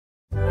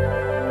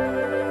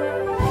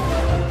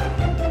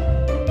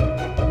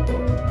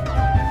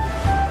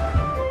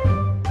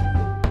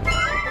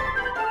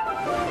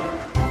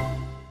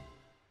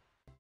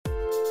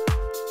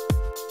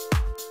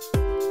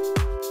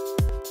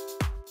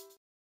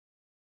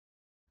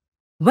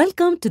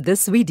Welcome to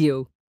this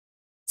video.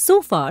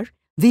 So far,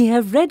 we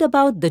have read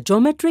about the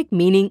geometric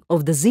meaning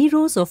of the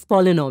zeros of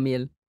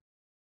polynomial.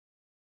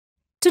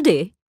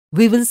 Today,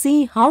 we will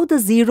see how the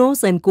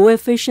zeros and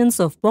coefficients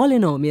of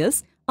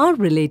polynomials are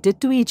related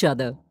to each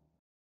other.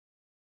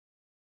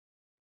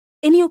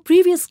 In your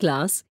previous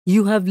class,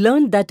 you have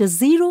learned that a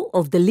zero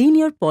of the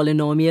linear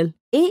polynomial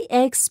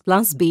ax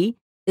plus b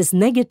is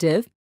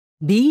negative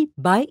b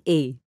by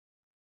a.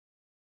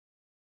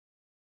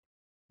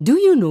 Do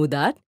you know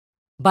that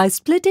by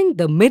splitting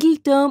the middle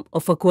term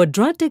of a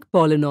quadratic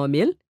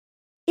polynomial,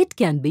 it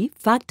can be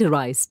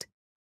factorized?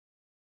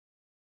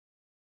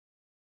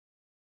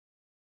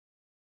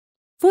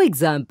 For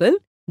example,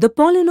 the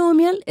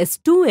polynomial is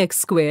 2x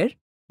squared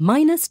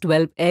minus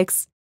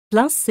 12x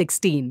plus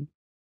 16.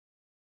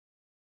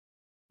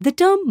 The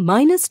term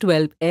minus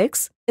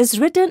 12x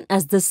is written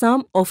as the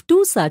sum of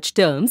two such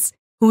terms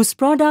whose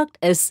product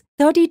is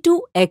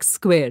 32x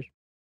squared.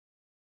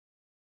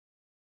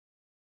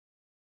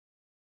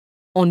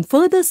 On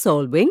further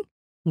solving,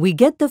 we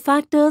get the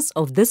factors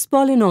of this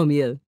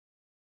polynomial.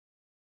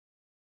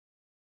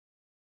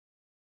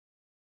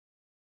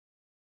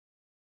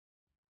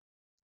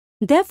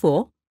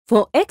 Therefore,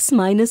 for x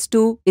minus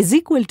 2 is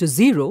equal to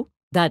 0,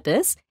 that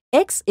is,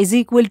 x is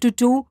equal to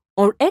 2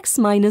 or x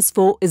minus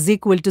 4 is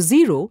equal to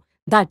 0,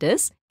 that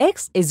is,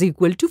 x is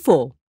equal to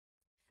 4.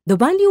 The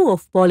value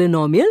of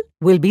polynomial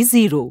will be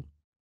 0.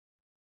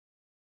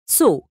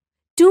 So,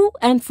 2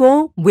 and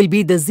 4 will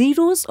be the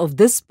zeros of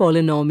this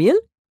polynomial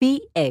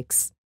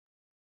px.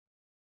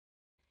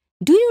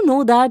 Do you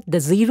know that the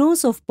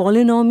zeros of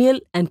polynomial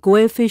and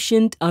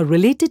coefficient are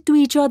related to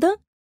each other?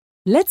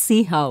 Let's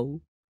see how.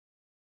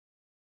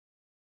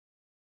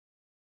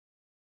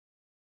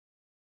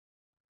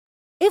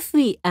 If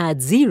we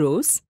add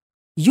zeros,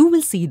 you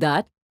will see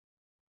that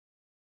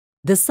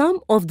the sum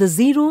of the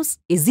zeros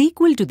is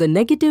equal to the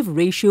negative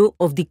ratio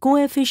of the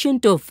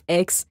coefficient of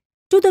x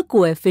to the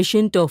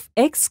coefficient of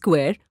x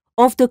squared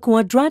of the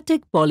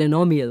quadratic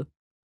polynomial.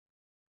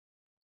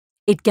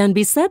 It can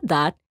be said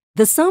that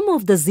the sum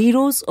of the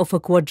zeros of a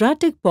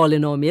quadratic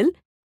polynomial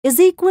is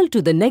equal to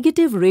the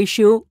negative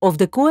ratio of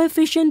the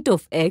coefficient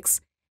of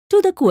x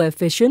to the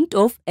coefficient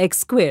of x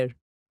squared,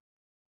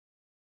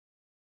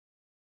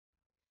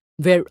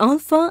 where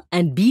alpha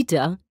and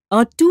beta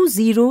are two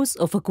zeros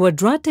of a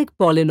quadratic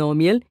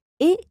polynomial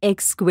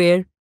ax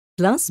squared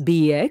plus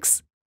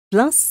bx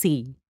plus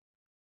c.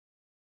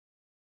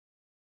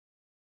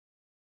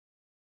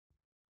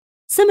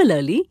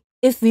 Similarly,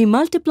 if we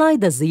multiply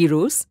the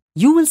zeros,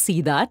 you will see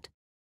that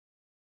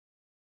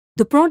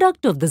the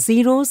product of the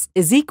zeros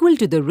is equal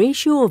to the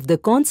ratio of the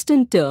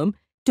constant term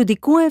to the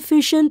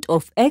coefficient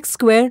of x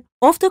squared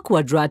of the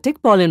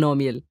quadratic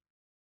polynomial.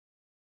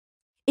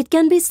 It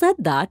can be said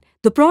that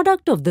the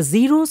product of the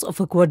zeros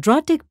of a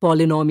quadratic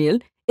polynomial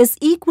is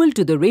equal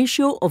to the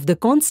ratio of the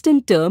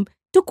constant term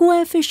to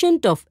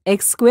coefficient of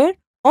x squared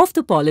of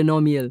the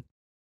polynomial.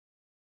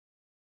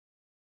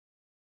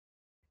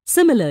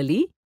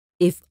 Similarly,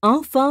 if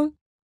alpha,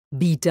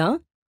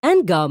 beta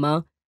and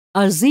gamma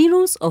are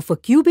zeros of a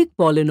cubic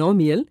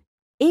polynomial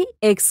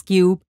ax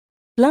cubed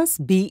plus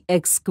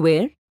bx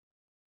squared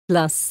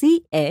plus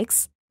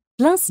cx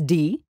plus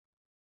d,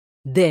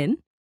 then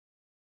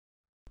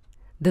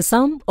the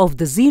sum of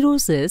the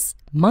zeros is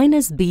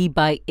minus b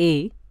by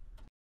a.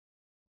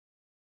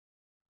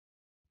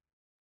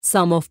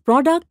 Sum of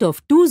product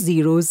of two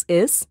zeros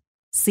is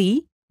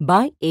c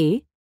by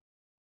a.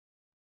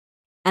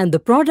 And the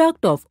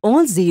product of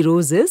all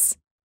zeros is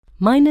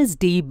minus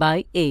d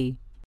by a.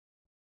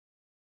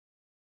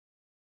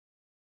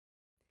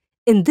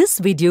 In this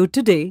video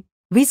today,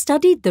 we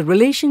studied the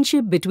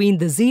relationship between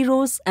the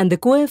zeros and the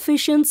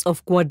coefficients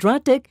of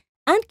quadratic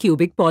and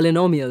cubic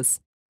polynomials.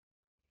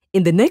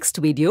 In the next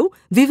video,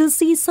 we will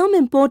see some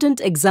important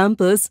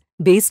examples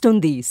based on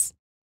these.